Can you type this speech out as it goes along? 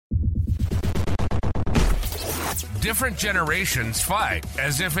Different generations fight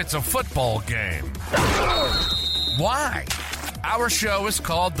as if it's a football game. Why? Our show is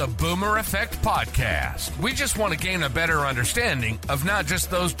called the Boomer Effect Podcast. We just want to gain a better understanding of not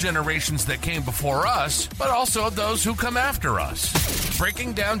just those generations that came before us, but also those who come after us.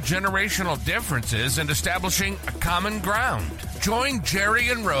 Breaking down generational differences and establishing a common ground. Join Jerry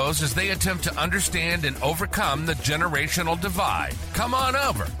and Rose as they attempt to understand and overcome the generational divide. Come on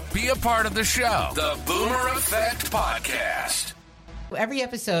over. Be a part of the show. The Boomer Effect Podcast. Every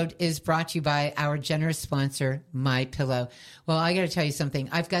episode is brought to you by our generous sponsor, MyPillow. Well, I got to tell you something.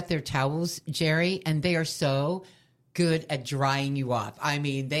 I've got their towels, Jerry, and they are so good at drying you off. I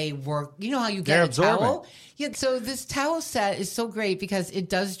mean, they work. You know how you get a towel? Yeah. So this towel set is so great because it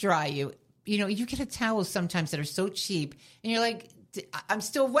does dry you. You know, you get a towel sometimes that are so cheap, and you're like, I'm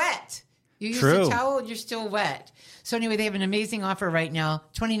still wet. You use a towel and you're still wet. So anyway, they have an amazing offer right now,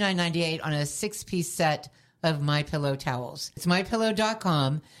 $29.98 on a 6-piece set of MyPillow towels. It's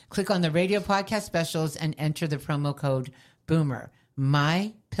MyPillow.com. Click on the radio podcast specials and enter the promo code BOOMER.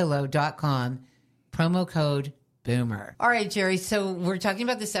 MyPillow.com, promo code BOOMER. All right, Jerry, so we're talking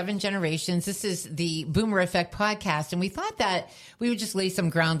about the 7 generations. This is the Boomer Effect Podcast, and we thought that we would just lay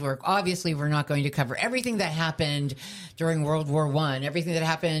some groundwork. Obviously, we're not going to cover everything that happened during World War I, everything that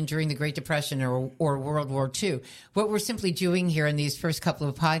happened during the Great Depression or World War II. What we're simply doing here in these first couple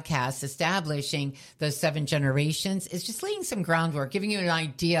of podcasts, establishing those 7 generations, is just laying some groundwork, giving you an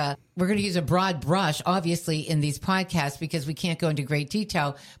idea. We're going to use a broad brush, obviously, in these podcasts because we can't go into great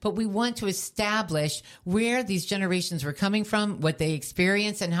detail, but we want to establish where these generations were coming from, what they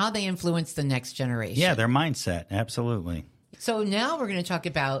experienced, and how they influence the next generation. Yeah, their mindset. Absolutely. So now we're going to talk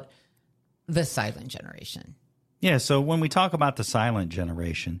about the silent generation. Yeah, so when we talk about the silent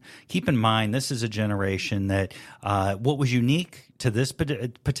generation, keep in mind this is a generation that what was unique to this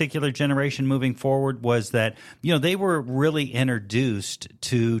particular generation moving forward was that, you know, they were really introduced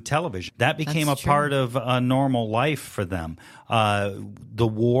to television. That became a part of a normal life for them. The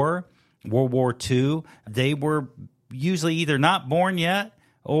war, World War II, they were usually either not born yet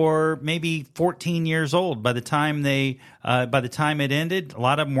or maybe 14 years old by the time it ended. A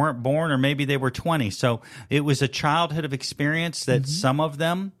lot of them weren't born, or maybe they were 20. So it was a childhood of experience that some of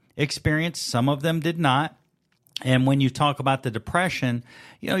them experienced, some of them did not. And when you talk about the Depression,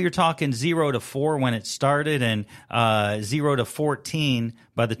 you know, you're talking 0 to 4 when it started and 0 to 14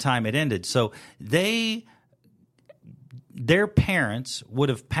 by the time it ended. So their parents would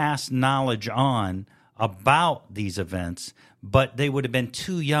have passed knowledge on about these events, but they would have been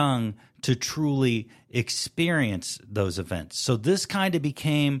too young to truly experience those events. So this kind of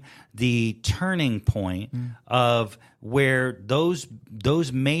became the turning point of where those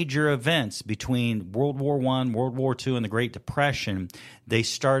major events between World War I, World War II, and the Great Depression, they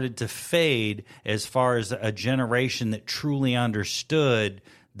started to fade as far as a generation that truly understood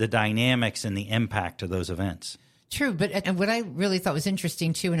the dynamics and the impact of those events. True, but what I really thought was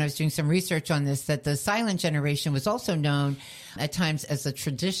interesting, too, when I was doing some research on this, that the silent generation was also known at times as the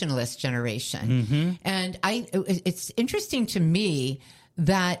traditionalist generation. And it's interesting to me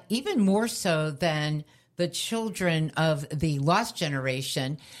that even more so than the children of the lost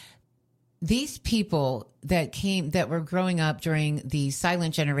generation, these people that were growing up during the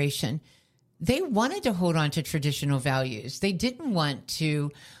silent generation, they wanted to hold on to traditional values. They didn't want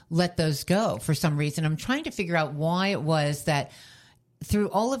to let those go for some reason. I'm trying to figure out why it was that through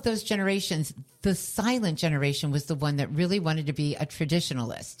all of those generations, the silent generation was the one that really wanted to be a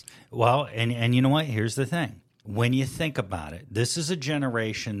traditionalist. Well, and you know what? Here's the thing. When you think about it, this is a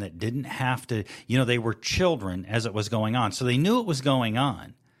generation that didn't have to, you know, they were children as it was going on. So they knew it was going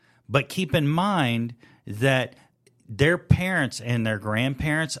on. But keep in mind that their parents and their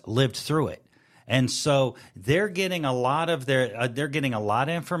grandparents lived through it. And so they're getting a lot of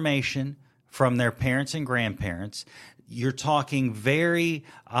information from their parents and grandparents. You're talking very,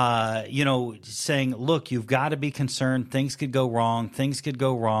 saying, look, you've got to be concerned. Things could go wrong. Things could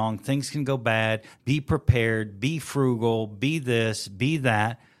go wrong. Things can go bad. Be prepared. Be frugal. Be this. Be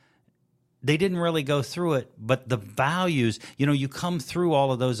that. They didn't really go through it, but the values, you know, you come through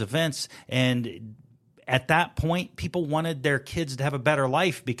all of those events, and at that point, people wanted their kids to have a better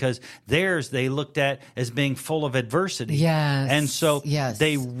life because theirs they looked at as being full of adversity. Yes. And so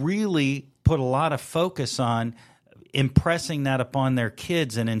they really put a lot of focus on impressing that upon their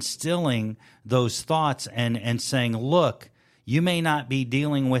kids and instilling those thoughts and saying, look, you may not be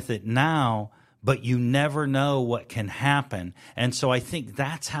dealing with it now, but you never know what can happen. And so I think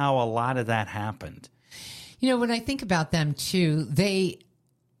that's how a lot of that happened. You know, when I think about them, too,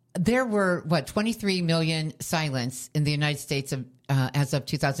 there were, 23 million silents in the United States of as of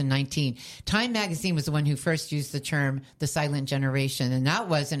 2019. Time magazine was the one who first used the term the silent generation, and that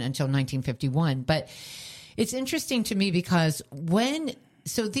wasn't until 1951. But it's interesting to me because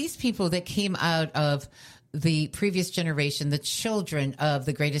so these people that came out of the previous generation, the children of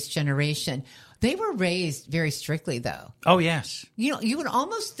the greatest generation, they were raised very strictly, though. Oh, yes. You know, you would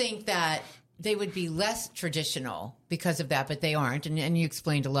almost think that they would be less traditional because of that, but they aren't. And you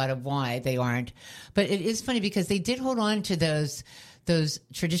explained a lot of why they aren't. But it is funny because they did hold on to those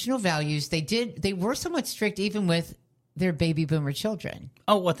traditional values. They were somewhat strict even with their baby boomer children.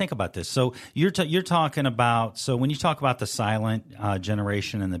 Oh, well, think about this. So you're talking about, so when you talk about the silent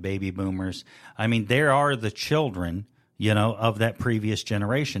generation and the baby boomers, I mean, there are the children, of that previous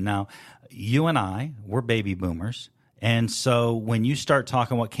generation. Now, you and I, we're baby boomers. And so when you start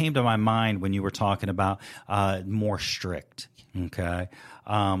talking, what came to my mind when you were talking about more strict, okay?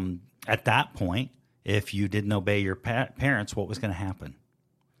 At that point, if you didn't obey your parents, what was going to happen?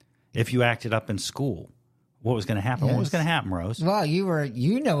 If you acted up in school, what was going to happen? Yes. What was going to happen, Rose? Well,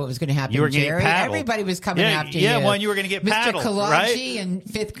 you know what was going to happen, you were Jerry. Paddled. Everybody was coming after you. Yeah, well, you were going to get paddled, Mr. Kalaji right? in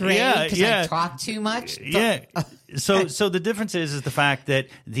fifth grade because I talked too much. Yeah. So the difference is the fact that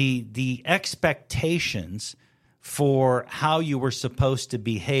the expectations for how you were supposed to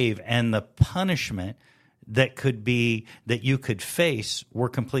behave and the punishment that you could face were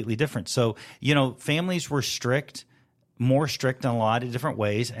completely different. So, families were more strict in a lot of different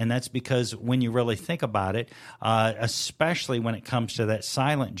ways, and that's because when you really think about it, especially when it comes to that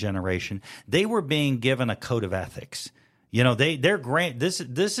silent generation, they were being given a code of ethics.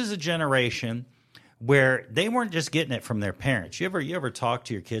 This is a generation where they weren't just getting it from their parents. You ever talk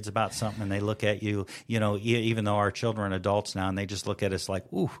to your kids about something and they look at you, even though our children are adults now, and they just look at us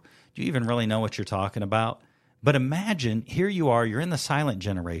like, ooh, do you even really know what you're talking about? But imagine, here you are, you're in the silent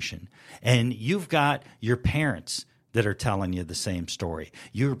generation, and you've got your parents that are telling you the same story,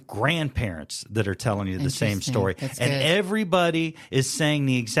 your grandparents that are telling you the same story, and everybody is saying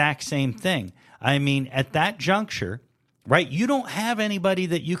the exact same thing. I mean, at that juncture, right? You don't have anybody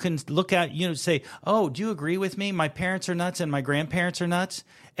that you can look at, say, oh, do you agree with me? My parents are nuts and my grandparents are nuts.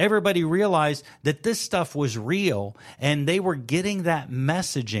 Everybody realized that this stuff was real, and they were getting that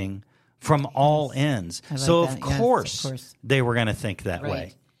messaging from all ends. So, of course, they were going to think that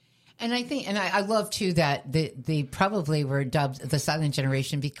way. And I think, and I love too that they probably were dubbed the silent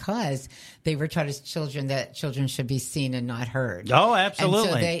generation because they were taught as children that children should be seen and not heard. Oh, absolutely.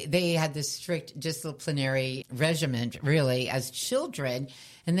 And so they had this strict disciplinary regimen, really, as children.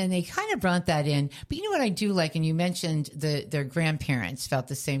 And then they kind of brought that in. But you know what I do like, and you mentioned their grandparents felt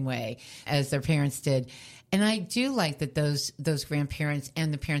the same way as their parents did. And I do like that those grandparents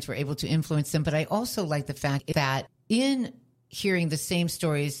and the parents were able to influence them. But I also like the fact that in hearing the same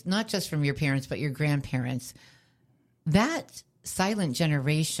stories, not just from your parents, but your grandparents, that silent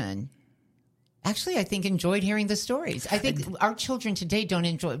generation actually, I think, enjoyed hearing the stories. I think our children today don't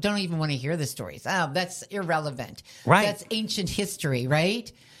even want to hear the stories. Oh, that's irrelevant. Right. That's ancient history,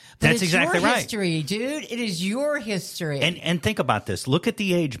 right? But that's exactly your right. history, dude. It is your history. And think about this. Look at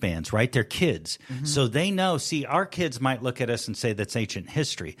the age bands, right? They're kids. Mm-hmm. So they know. See, our kids might look at us and say that's ancient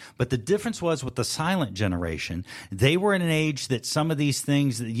history. But the difference was with the silent generation, they were in an age that some of these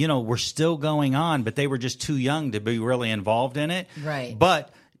things, were still going on, but they were just too young to be really involved in it. Right.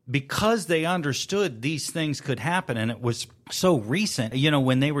 But because they understood these things could happen, and it was so recent,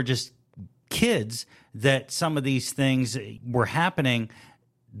 when they were just kids, that some of these things were happening,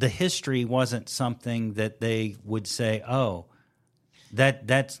 the history wasn't something that they would say, oh, that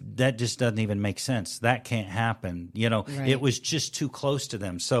just doesn't even make sense. That can't happen. Right. It was just too close to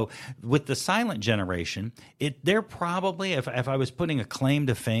them. So with the silent generation, they're probably, if I was putting a claim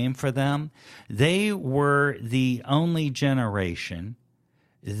to fame for them, they were the only generation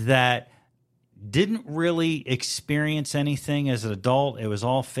that didn't really experience anything as an adult. It was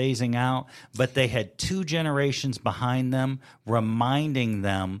all phasing out, but they had two generations behind them reminding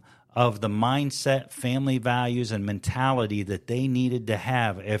them of the mindset, family values, and mentality that they needed to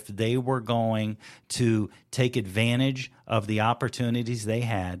have if they were going to take advantage of the opportunities they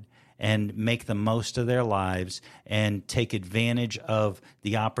had and make the most of their lives and take advantage of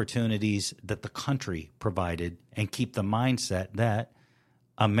the opportunities that the country provided and keep the mindset that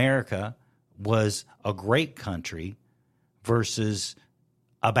America was a great country versus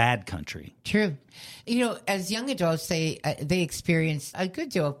a bad country. True. As young adults, they experienced a good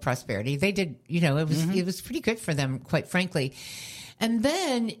deal of prosperity. They did, it was pretty good for them, quite frankly. And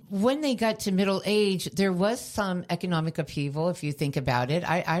then when they got to middle age, there was some economic upheaval, if you think about it.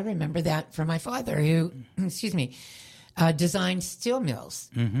 I remember that from my father, who, designed steel mills.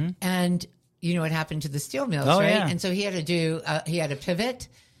 Mm-hmm. And you know what happened to the steel mills, Oh, right? yeah. And so he had to pivot,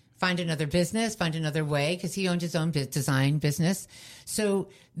 find another business, find another way, because he owned his own design business. So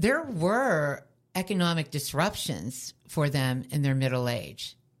there were economic disruptions for them in their middle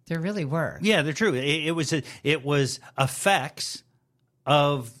age. There really were. Yeah, they're true. It was effects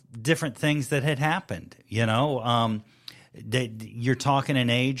of different things that had happened. You know, you're talking an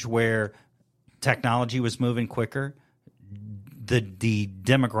age where technology was moving quicker. The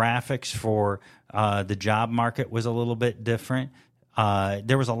demographics for the job market was a little bit different.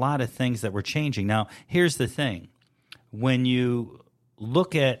 There was a lot of things that were changing. Now, here's the thing. When you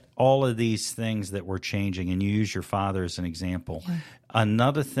look at all of these things that were changing, and you use your father as an example,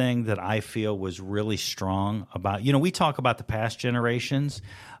 another thing that I feel was really strong about, we talk about the past generations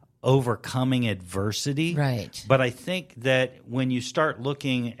overcoming adversity. Right. But I think that when you start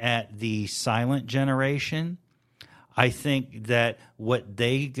looking at the silent generation, I think that what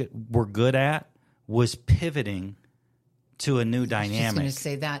they were good at was pivoting to a new dynamic. I was just going to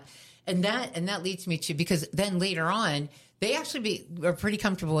say that. And that leads me to, because then later on, they actually are pretty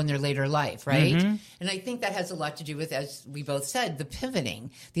comfortable in their later life, right? Mm-hmm. And I think that has a lot to do with, as we both said, the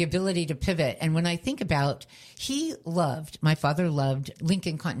pivoting, the ability to pivot. And when I think about, my father loved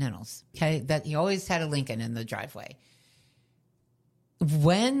Lincoln Continentals, okay? That he always had a Lincoln in the driveway.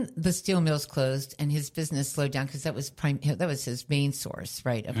 When the steel mills closed and his business slowed down, because that was his main source,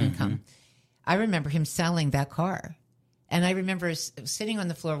 right, of income, I remember him selling that car. And I remember sitting on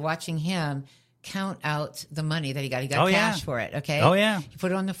the floor watching him count out the money that he got. He got cash for it, okay? Oh, yeah. He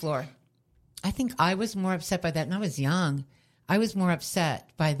put it on the floor. I think I was more upset by that. And I was young. I was more upset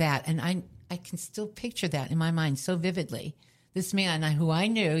by that. And I can still picture that in my mind so vividly. This man who I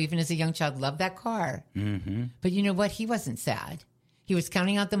knew, even as a young child, loved that car. Mm-hmm. But you know what? He wasn't sad. He was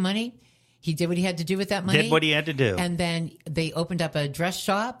counting out the money. He did what he had to do with that money. Did what he had to do. And then they opened up a dress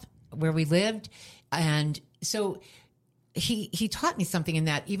shop where we lived. And so he taught me something in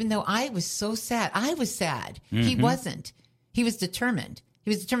that, even though I was so sad. I was sad. Mm-hmm. He wasn't. He was determined. He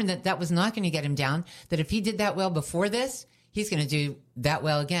was determined that was not going to get him down, that if he did that well before this, he's going to do that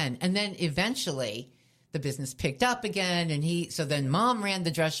well again. And then eventually the business picked up again. And so then mom ran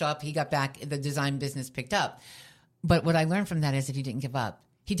the dress shop. He got back, the design business picked up. But what I learned from that is that he didn't give up.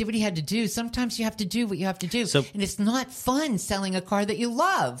 He did what he had to do. Sometimes you have to do what you have to do. And it's not fun selling a car that you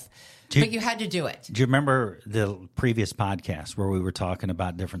love. But you had to do it. Do you remember the previous podcast where we were talking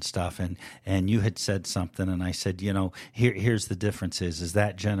about different stuff, and you had said something, and I said, here's the difference is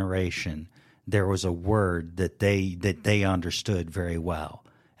that generation, there was a word that they understood very well,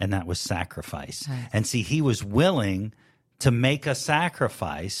 and that was sacrifice. Right. And see, he was willing to make a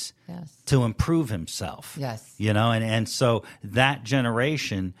sacrifice to improve himself. Yes. And so that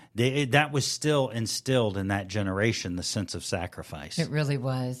generation, that was still instilled in that generation, the sense of sacrifice. It really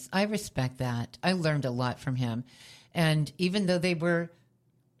was. I respect that. I learned a lot from him. And even though they were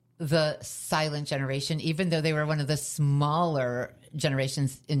the silent generation, even though they were one of the smaller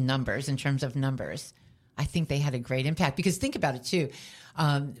generations in terms of numbers, I think they had a great impact. Because think about it too.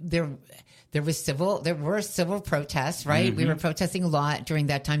 There were civil protests, right? Mm-hmm. We were protesting a lot during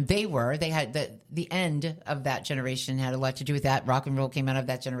that time. They had the end of that generation had a lot to do with that. Rock and roll came out of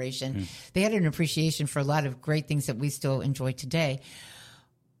that generation. Mm. They had an appreciation for a lot of great things that we still enjoy today.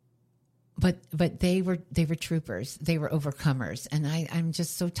 But they were troopers. They were overcomers, and I'm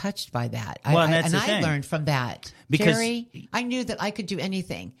just so touched by that. Well, I learned from that. Because Jerry, I knew that I could do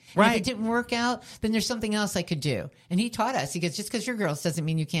anything. Right. And if it didn't work out, then there's something else I could do. And he taught us. He goes, just because you're girls doesn't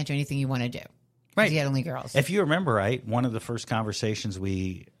mean you can't do anything you want to do. Right. He had only girls. If you remember right, one of the first conversations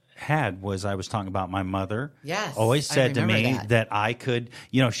we had was I was talking about my mother. Yes, always said to me that I could,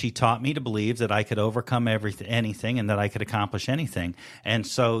 she taught me to believe that I could overcome anything and that I could accomplish anything. And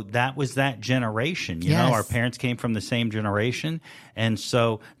so that was that generation, our parents came from the same generation. And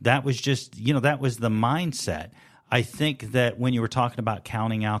so that was just, that was the mindset. I think that when you were talking about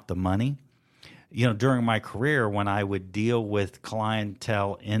counting out the money, during my career, when I would deal with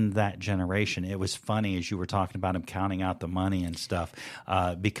clientele in that generation, it was funny as you were talking about them counting out the money and stuff,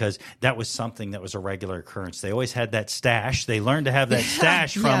 because that was something that was a regular occurrence. They always had that stash. They learned to have that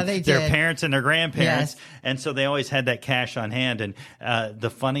stash from their parents and their grandparents, and so they always had that cash on hand. And the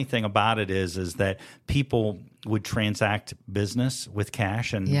funny thing about it is that people would transact business with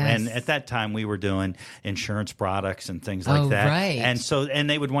cash. And at that time we were doing insurance products and things like that. Right. And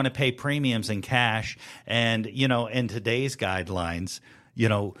they would want to pay premiums in cash. And, in today's guidelines,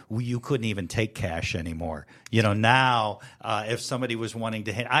 you couldn't even take cash anymore. Now if somebody was wanting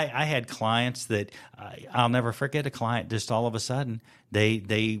to, I had clients that I'll never forget. A client just all of a sudden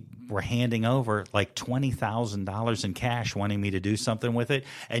they were handing over like $20,000 in cash, wanting me to do something with it,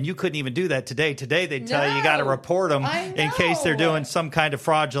 and you couldn't even do that today. Today they'd tell you got to report them in case they're doing some kind of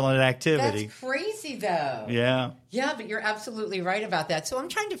fraudulent activity. That's crazy, though. Yeah, but you're absolutely right about that. So I'm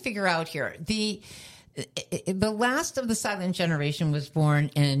trying to figure out here the last of the silent generation was born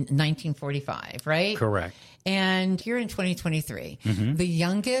in 1945, right? Correct. And here in 2023, the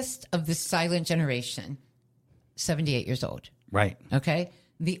youngest of the silent generation, 78 years old. Right. Okay.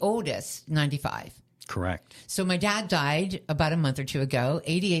 The oldest, 95. Correct. So my dad died about a month or two ago,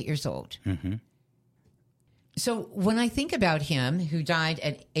 88 years old. Mm-hmm. So when I think about him, who died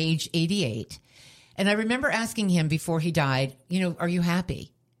at age 88, and I remember asking him before he died, are you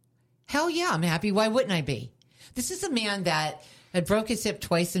happy? Hell yeah, I'm happy. Why wouldn't I be? This is a man that had broke his hip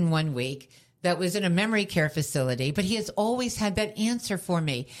twice in 1 week, that was in a memory care facility, but he has always had that answer for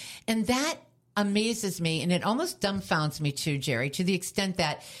me. And that amazes me, and it almost dumbfounds me too, Jerry, to the extent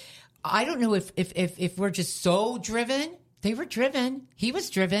that I don't know if we're just so driven. They were driven. He was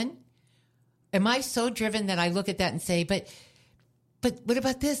driven. Am I so driven that I look at that and say, but what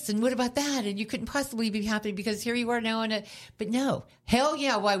about this and what about that? And you couldn't possibly be happy because here you are now. But no, hell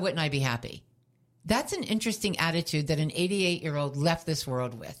yeah, why wouldn't I be happy? That's an interesting attitude that an 88-year-old left this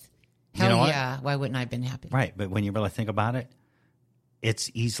world with. Hell yeah, why wouldn't I have been happy? Right, but when you really think about it, it's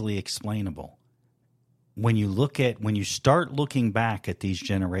easily explainable. When you start looking back at these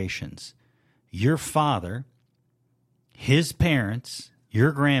generations, your father, his parents,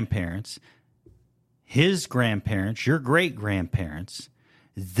 your grandparents, his grandparents, your great-grandparents,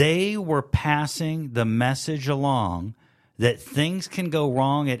 they were passing the message along that things can go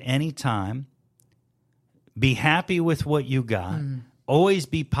wrong at any time. Be happy with what you got. Always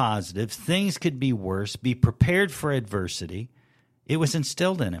be positive. Things could be worse. Be prepared for adversity. It was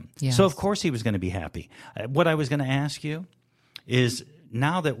instilled in him. Yes. So, of course, he was going to be happy. What I was going to ask you is,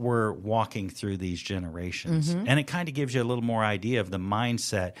 now that we're walking through these generations, and it kind of gives you a little more idea of the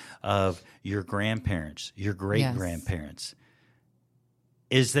mindset of your grandparents, your great-grandparents,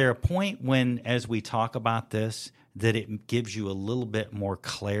 is there a point when, as we talk about this, that it gives you a little bit more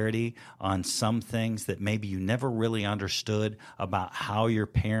clarity on some things that maybe you never really understood about how your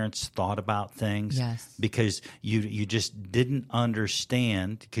parents thought about things? Yes. Because you just didn't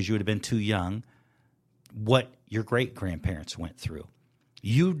understand, because you would have been too young, what your great-grandparents went through.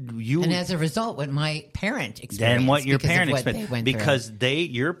 And as a result, what my parent experienced, and what your parents experienced, because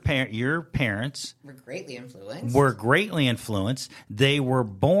your parents were greatly influenced. They were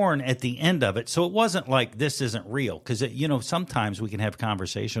born at the end of it, so it wasn't like this isn't real. Because sometimes we can have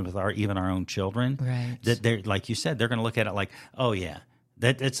conversations with even our own children, right? That they're, like you said, they're going to look at it like, oh yeah,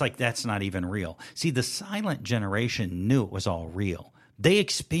 it's like that's not even real. See, the silent generation knew it was all real. They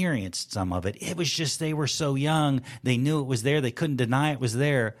experienced some of it. It was just they were so young. They knew it was there. They couldn't deny it was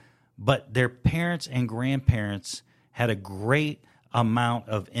there. But their parents and grandparents had a great amount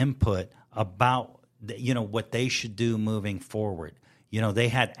of input about what they should do moving forward. They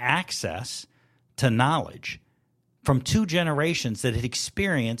had access to knowledge from two generations that had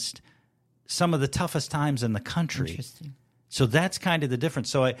experienced some of the toughest times in the country. Interesting. So that's kind of the difference.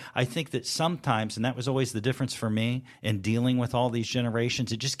 So I think that sometimes, and that was always the difference for me in dealing with all these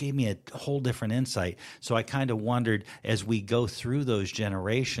generations, it just gave me a whole different insight. So I kind of wondered, as we go through those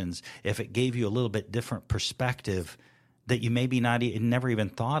generations, if it gave you a little bit different perspective that you maybe never even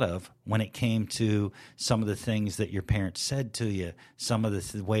thought of when it came to some of the things that your parents said to you, some of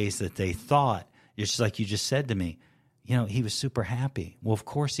the ways that they thought. Just like you just said to me, he was super happy. Well, of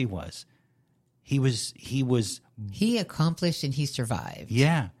course he was. He accomplished and he survived.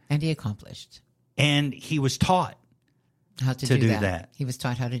 Yeah. And he accomplished. And he was taught how to do that. He was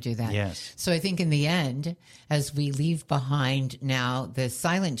taught how to do that. Yes. So I think in the end, as we leave behind now the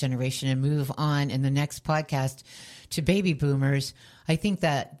silent generation and move on in the next podcast to baby boomers, I think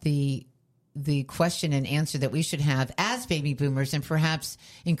that the question and answer that we should have as baby boomers, and perhaps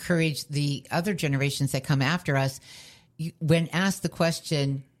encourage the other generations that come after us, when asked the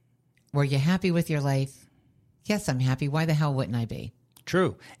question, were you happy with your life? Yes, I'm happy. Why the hell wouldn't I be?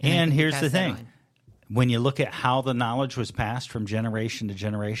 True. And here's the thing. When you look at how the knowledge was passed from generation to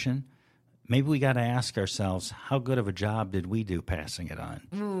generation, maybe we got to ask ourselves, how good of a job did we do passing it on?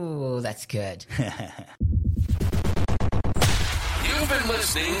 Ooh, that's good. You've been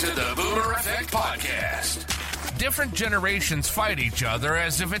listening to the Boomer Effect Podcast. different generations fight each other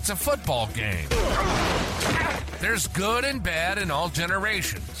as if it's a football game. There's good and bad in all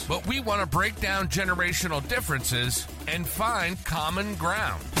generations, but we want to break down generational differences and find common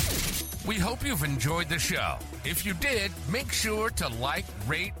ground. We hope you've enjoyed the show. If you did, make sure to like,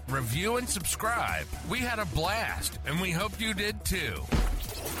 rate, review, and subscribe. We had a blast, and we hope you did too.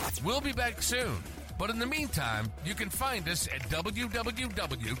 We'll be back soon. But in the meantime, you can find us at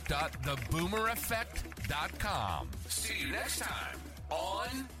www.theboomereffect.com. See you next time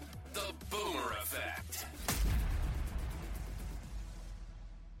on